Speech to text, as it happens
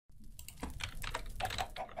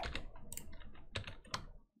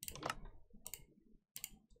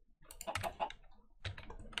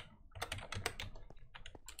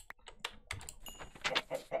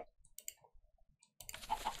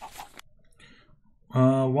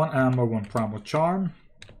1 amber, 1 primal charm.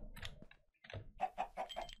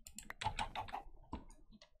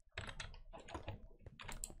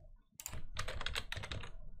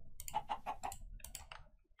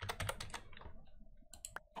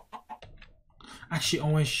 Actually,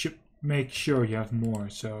 always should make sure you have more,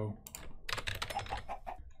 so...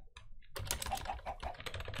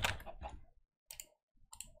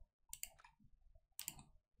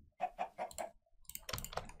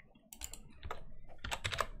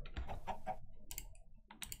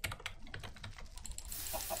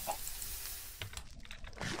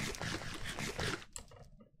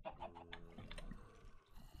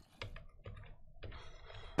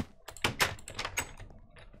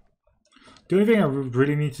 The only thing I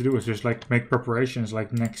really need to do is just like make preparations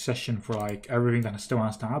like next session for like everything that still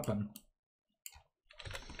has to happen.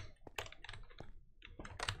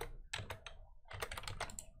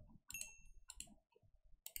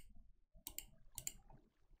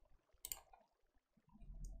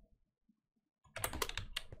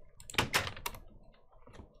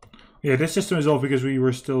 Yeah, this system is off because we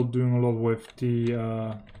were still doing a lot with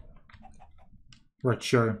the right,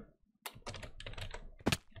 sure.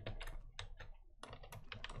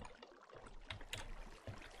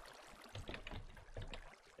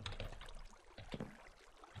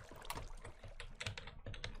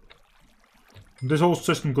 This whole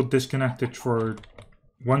system got disconnected for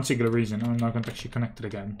one singular reason. I'm not going to actually connect it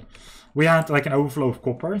again. We had like an overflow of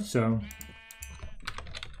copper, so...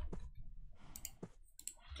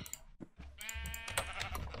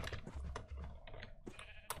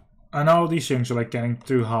 And all these things are like getting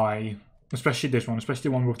too high. Especially this one, especially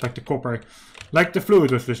the one with like the copper. Like the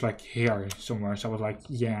fluid was just like here somewhere, so I was like,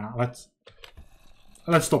 yeah, let's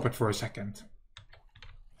stop it for a second.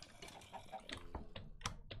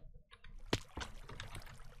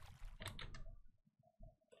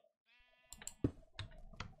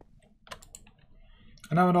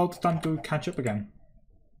 And now it's time to catch up again.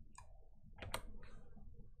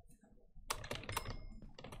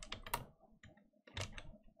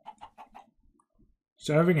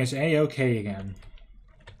 So everything is A-okay again.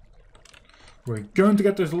 We're going to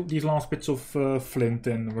get these last bits of flint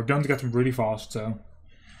in. We're going to get them really fast, so...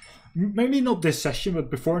 Maybe not this session,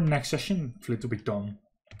 but before next session, flint will be done.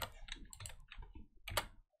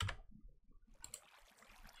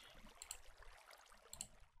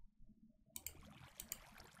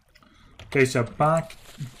 Okay, so back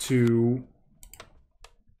to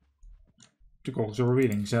the goals we're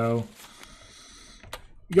reading. So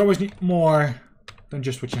you always need more than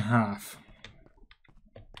just what you have.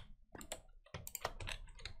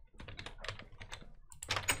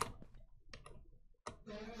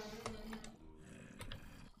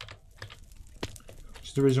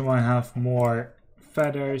 It's the reason why I have more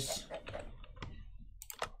feathers.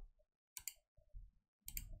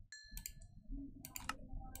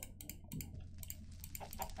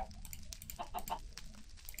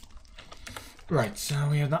 Right, so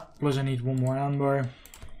we have that, plus I need one more amber.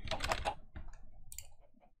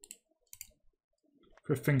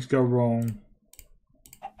 If things go wrong.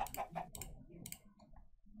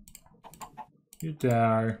 You're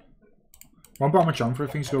there. One bomber jump for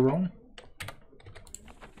if things go wrong.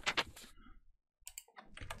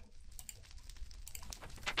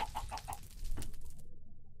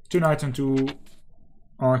 Two nights and two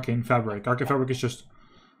arcane fabric. Arcane fabric is just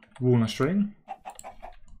wool and string.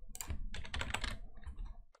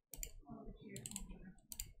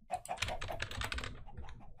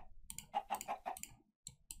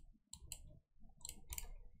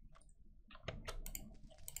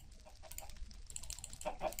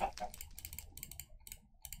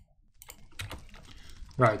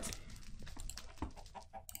 Right.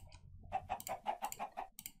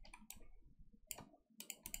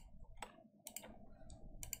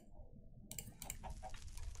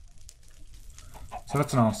 So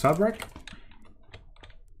that's an all fabric.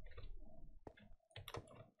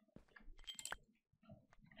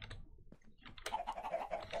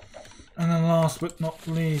 And then last but not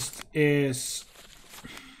least is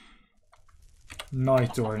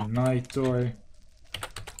night door.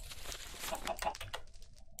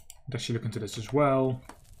 Let's actually look into this as well.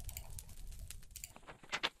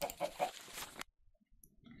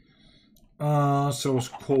 So it's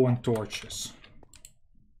coal and torches.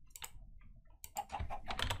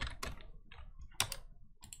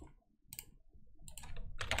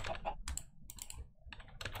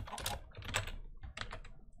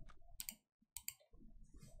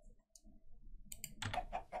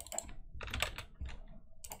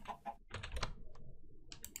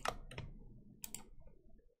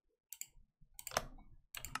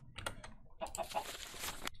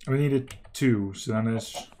 We needed 2, so then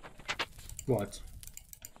there's what?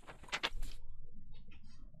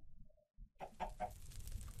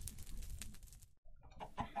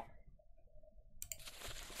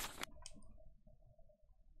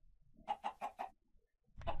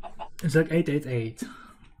 It's like 888.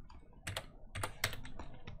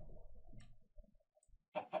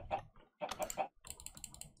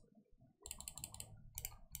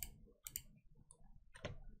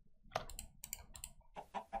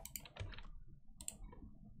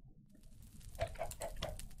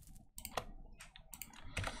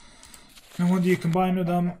 And what do you combine with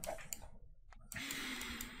them?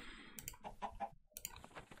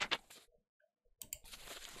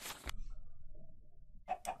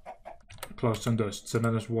 Close and dust. So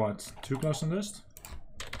that is what? 2 close and dust?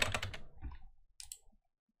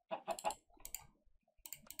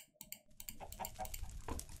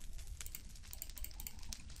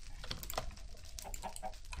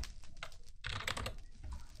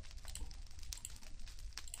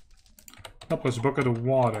 That was a bucket of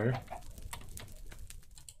water.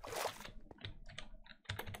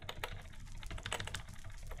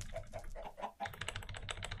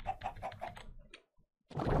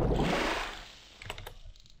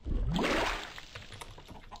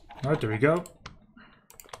 Alright, there we go.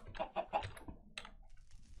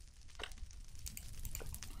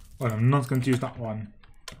 Well, I'm not going to use that one.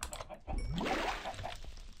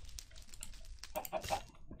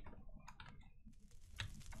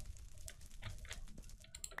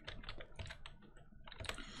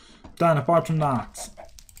 Then, apart from that,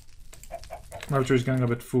 Raptr is getting a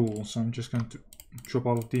bit full, so I'm just going to drop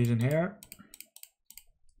all of these in here.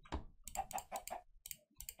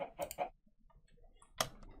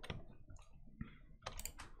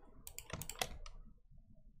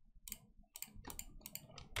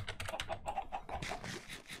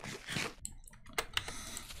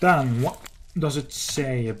 Then, what does it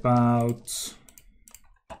say about...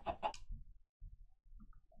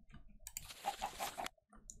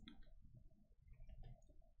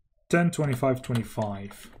 $10, $25,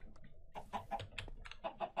 $25.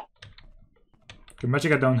 Okay,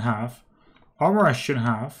 magic I don't have. Armor I should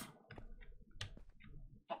have.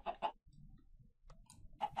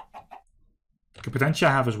 Okay, potential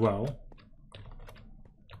I have as well.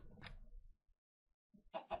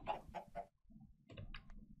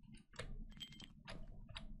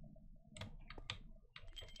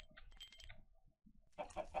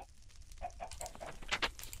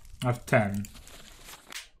 I have 10.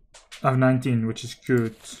 I have 19, which is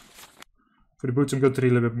good. For the boots I'm going to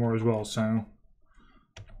need a little bit more as well, so...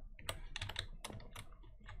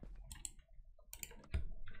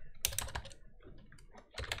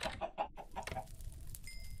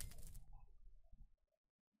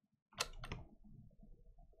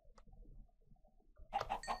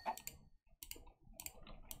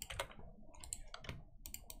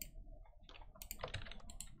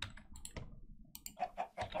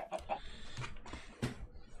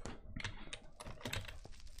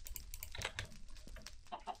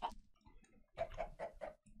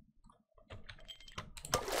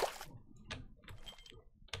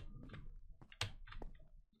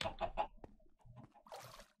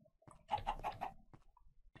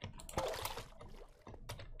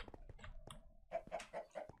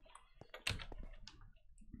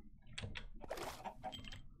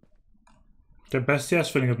 The bestia is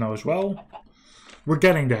filling up now as well. We're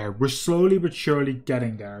getting there. We're slowly but surely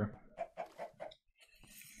getting there.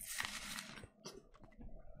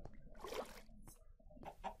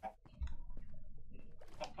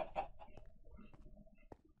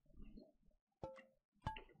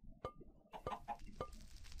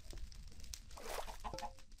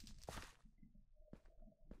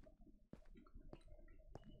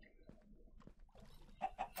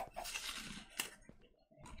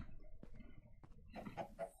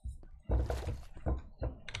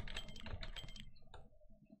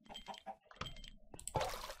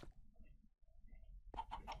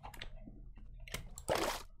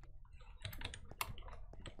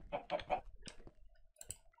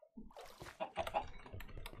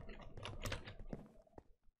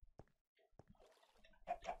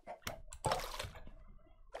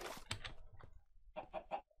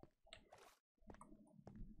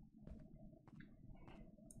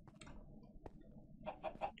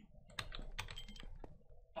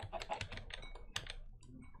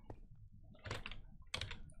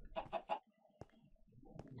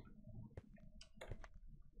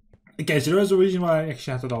 Okay, so there is a reason why I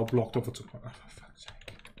actually had it all blocked off at some point. Oh, for fuck's sake.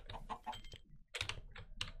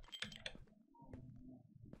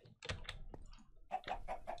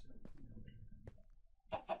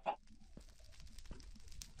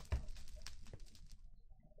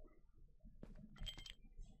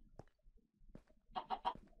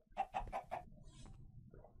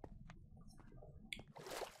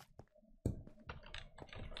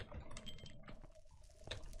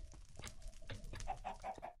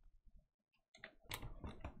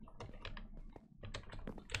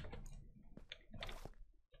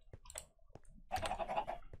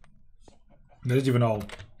 That is even all.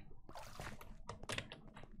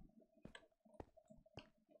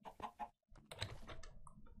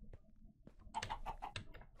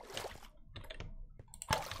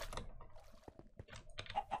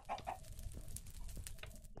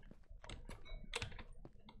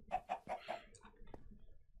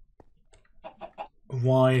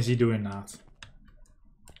 Why is he doing that?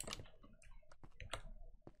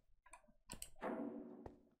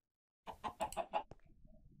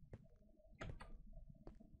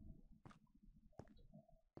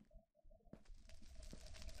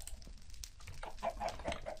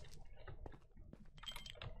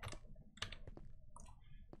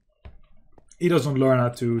 He doesn't learn how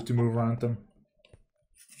to move around them.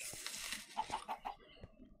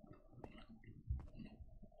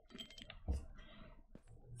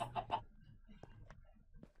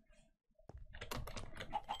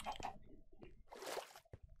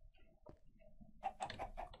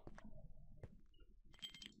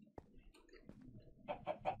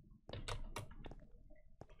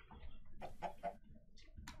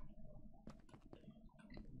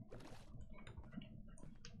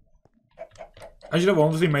 I should have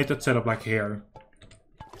honestly made that setup like here.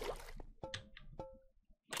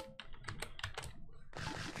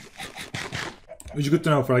 Which is good to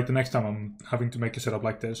know for like the next time I'm having to make a setup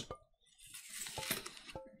like this.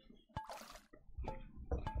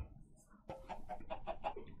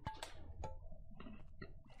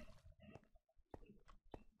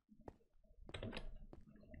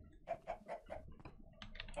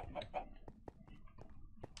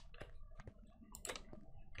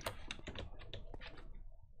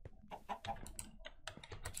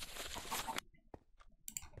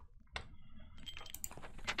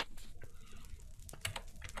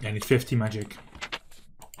 Yeah, I need 50 magic.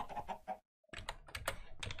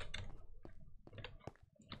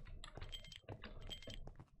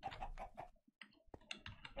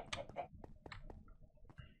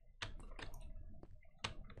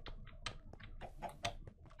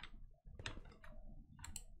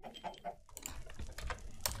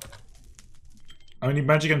 I need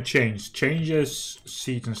magic and change. Changes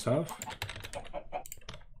seeds and stuff.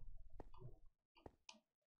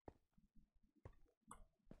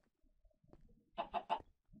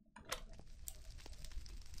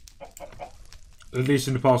 At least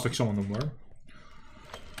in the past, like some of them were.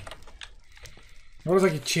 What was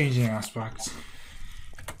like a changing aspect?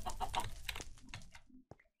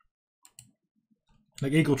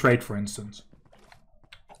 Like equal trade, for instance.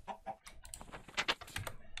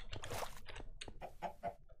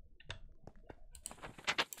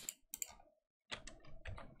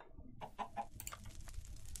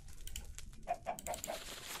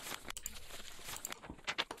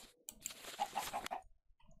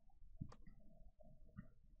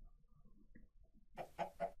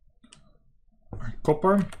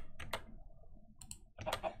 Copper.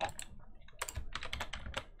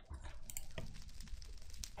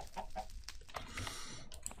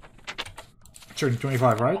 Turn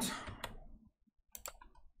 25, right?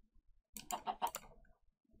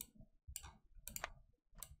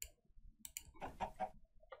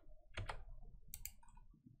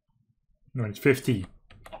 No, it's 50.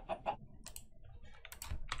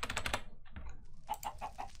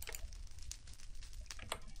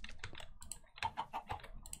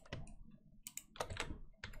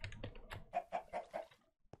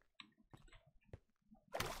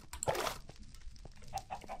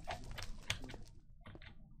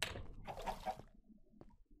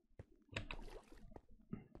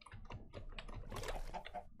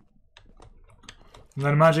 And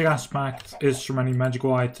then the magic aspect is from any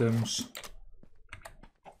magical items.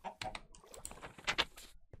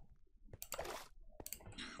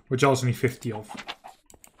 Which I also need 50 of.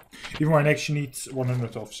 Even when I actually need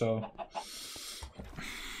 100 of, so.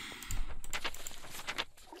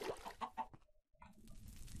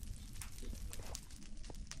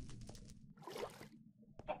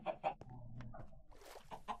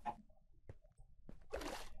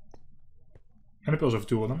 And the pearls have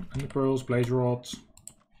 2 of them. And the pearls, blaze rods.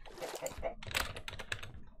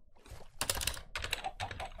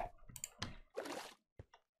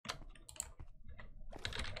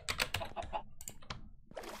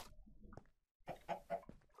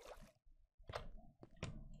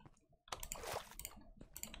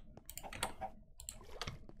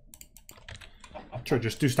 Sure,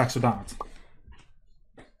 just 2 stacks of that.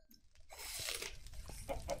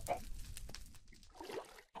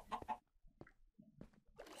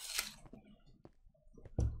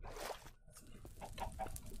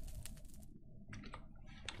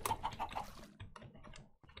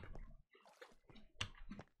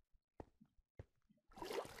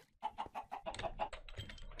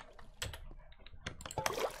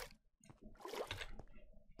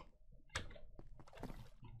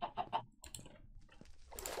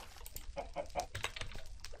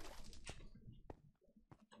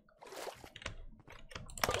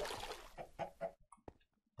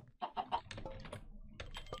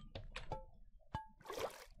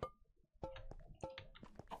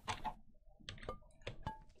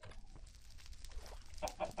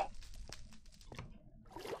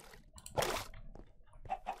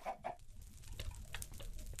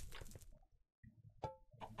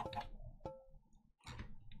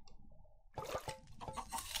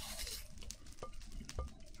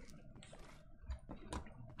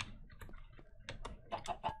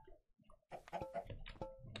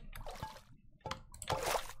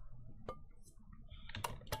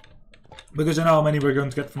 Because I know how many we're going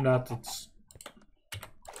to get from that. It's...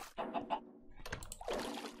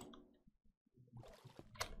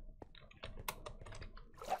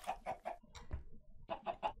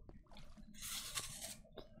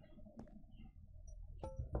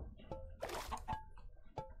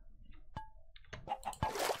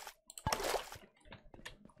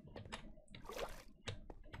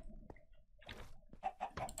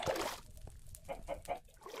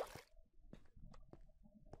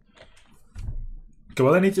 Okay,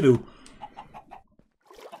 what I need to do.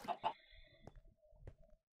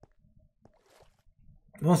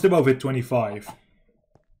 Once they both hit 25.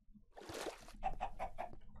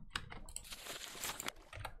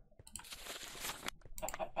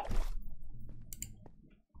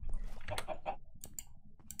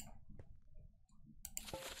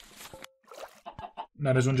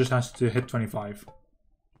 Now this one just has to hit 25.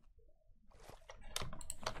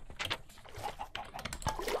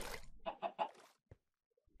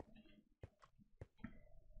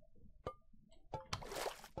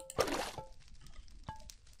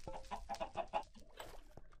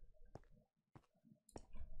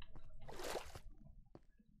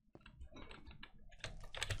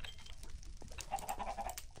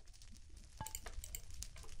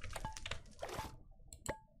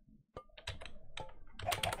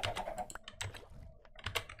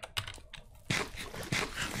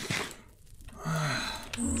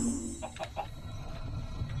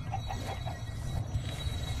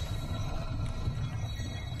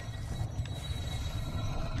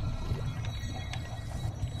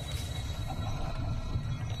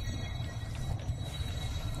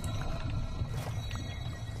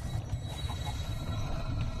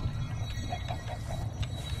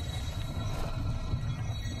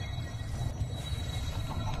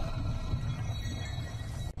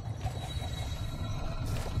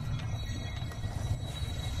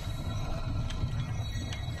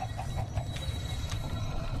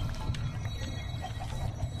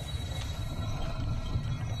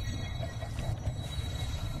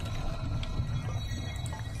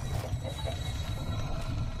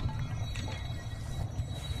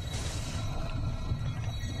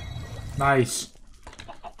 Nice.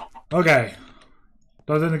 Okay.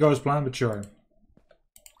 That didn't go as planned, but sure.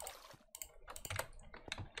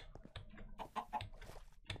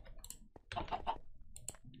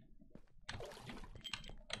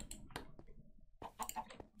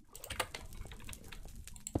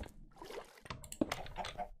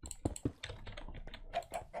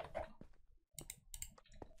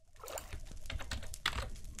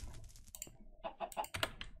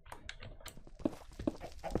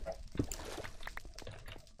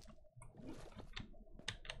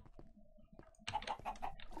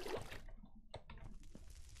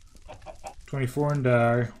 $24 in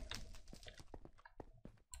there.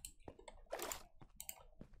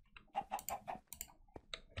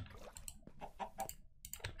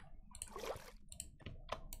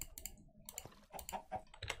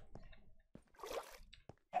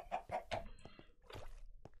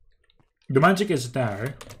 The magic is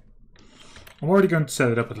there. I'm already going to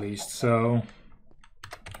set it up at least, so...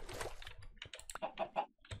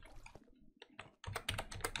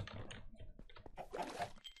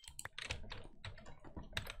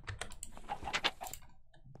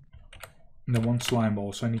 And then one slime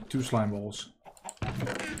ball, so I need 2 slime balls.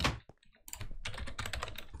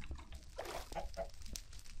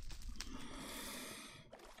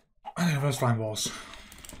 I have no slime balls.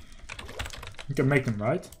 You can make them,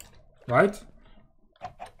 right? Right?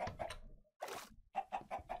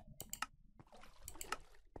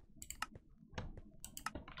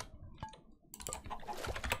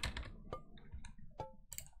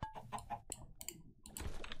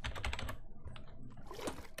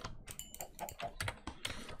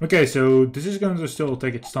 Okay, so this is going to still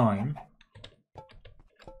take its time.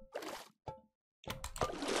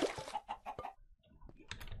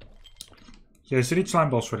 Yeah, so I need slime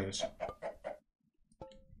balls for this.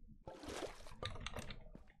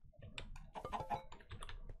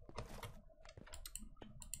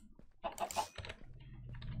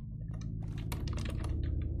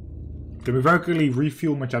 Can we very quickly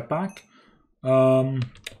refuel my jetpack? That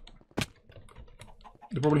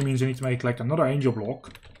probably means I need to make like another angel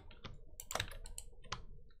block.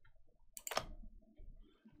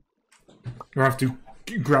 Or have to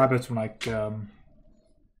grab it from like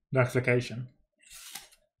that location.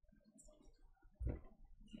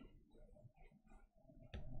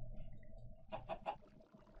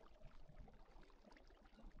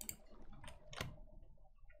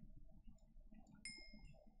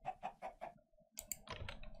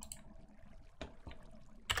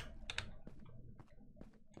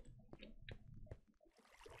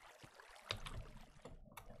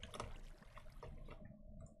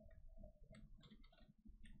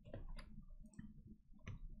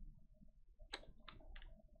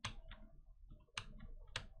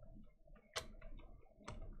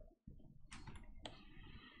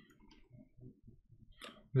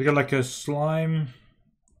 We got like a slime.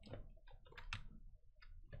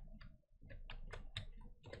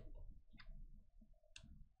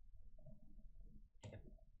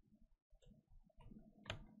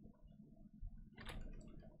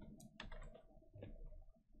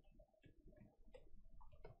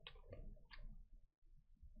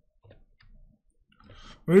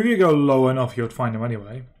 Maybe if you go low enough, you would find them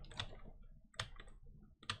anyway.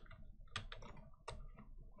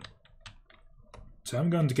 So I'm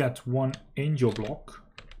going to get one angel block.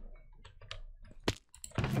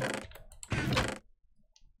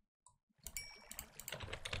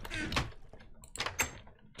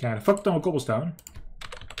 Get a fuck ton of cobblestone.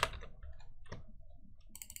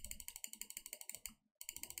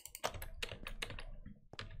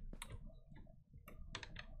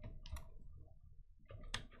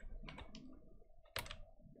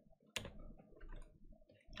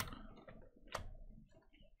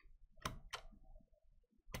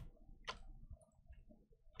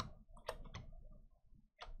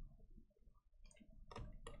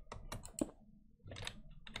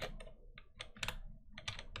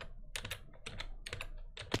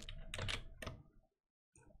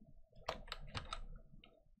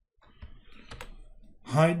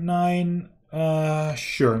 Height 9,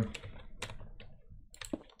 sure.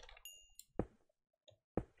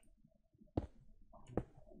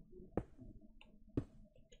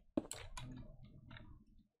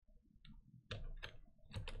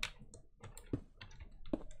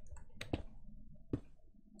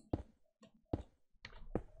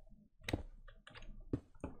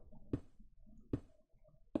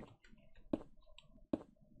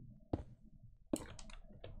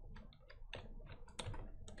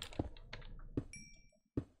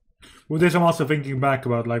 With this, I'm also thinking back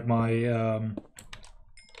about like my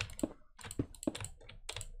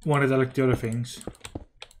one of the, like, the other things,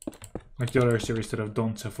 like the other series that I've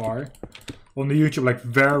done so far on the YouTube, like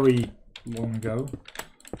very long ago.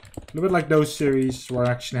 A little bit like those series where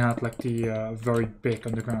I actually had like the very big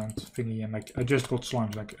underground thingy, and like I just got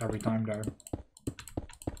slimes like every time there.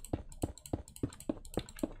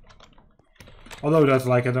 Although that's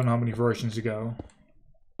like I don't know how many versions ago.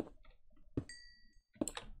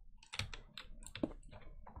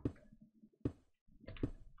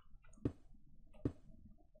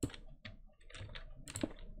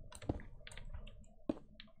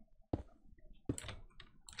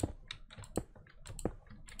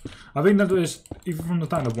 I think that was even from the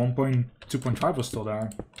time that 1.2.5 was still there.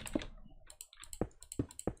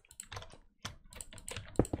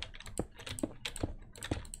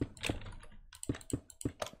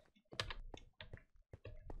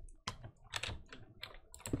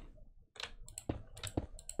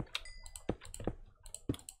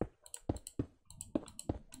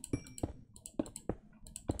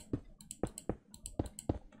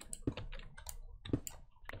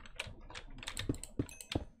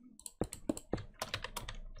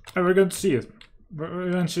 And we're going to see it.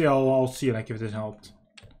 Eventually I'll see like if this helped.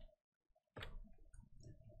 I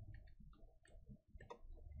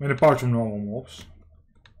mean, apart from normal mobs.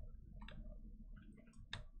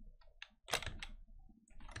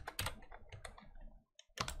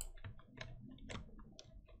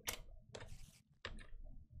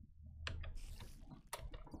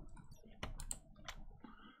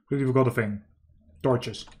 Really forgot a thing.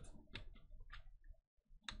 Torches.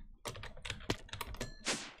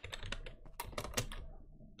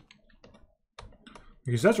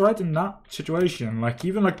 Because that's right in that situation, like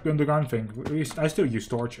even like the underground thing, I still use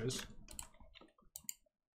torches.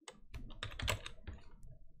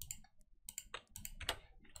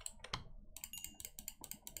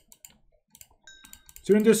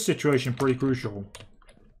 So in this situation, pretty crucial.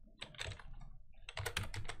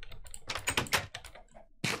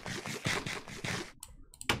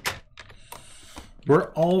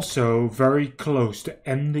 We're also very close to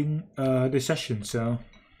ending the session, so...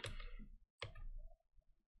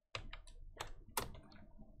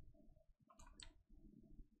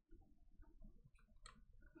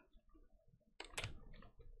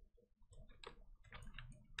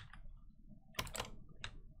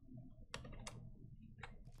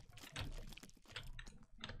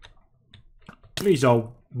 Please,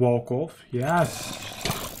 I'll walk off. Yes.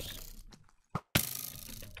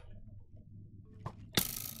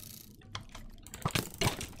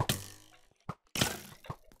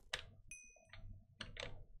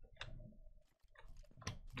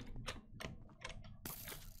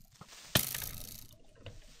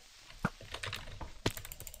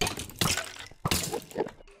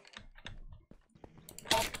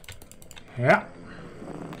 Yeah.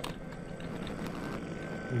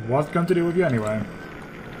 What's going to do with you anyway?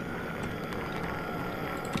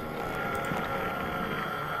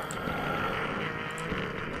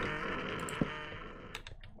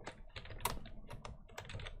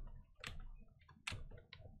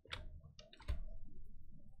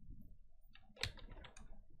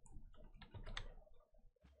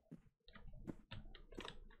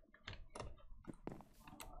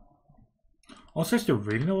 Also, is there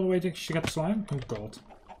really no other way to actually get slime? Oh god.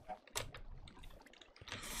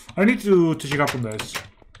 I need to check up on this.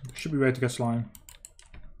 Should be a way to get slime.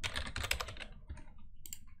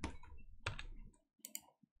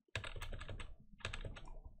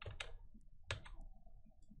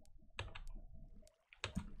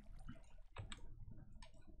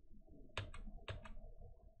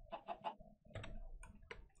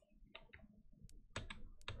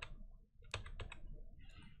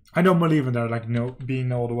 I don't believe in there like no being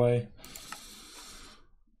no other way.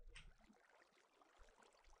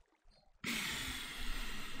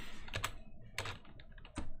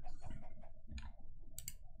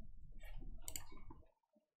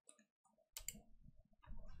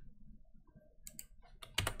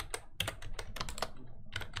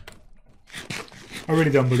 I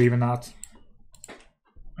really don't believe in that.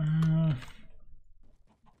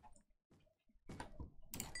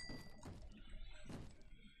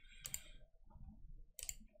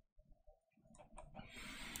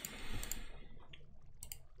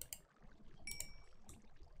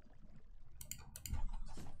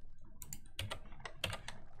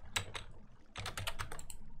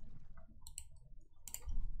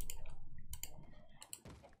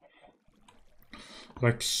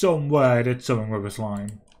 Like somewhere I did something with a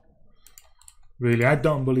slime. Really, I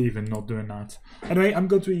don't believe in not doing that. Anyway, I'm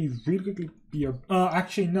going to be really quickly here.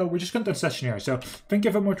 Actually, no, we're just going to end the session here. So, thank you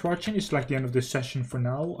very much for watching. It's like the end of this session for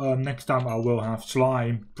now. Next time I will have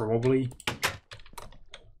slime, probably.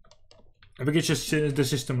 I think it's just the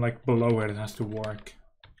system like below it has to work.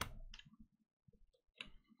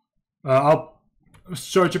 I'll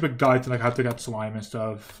search up a guide to like how to get slime and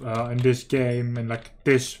stuff in this game and like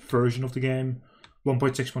this version of the game,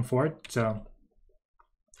 1.6.4. So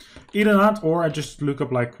either that or I just look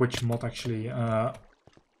up like which mod actually,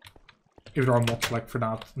 if there are mods like for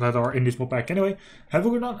that are in this mod pack. Anyway, have a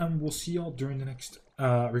good one and we'll see y'all during the next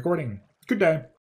recording. Good day.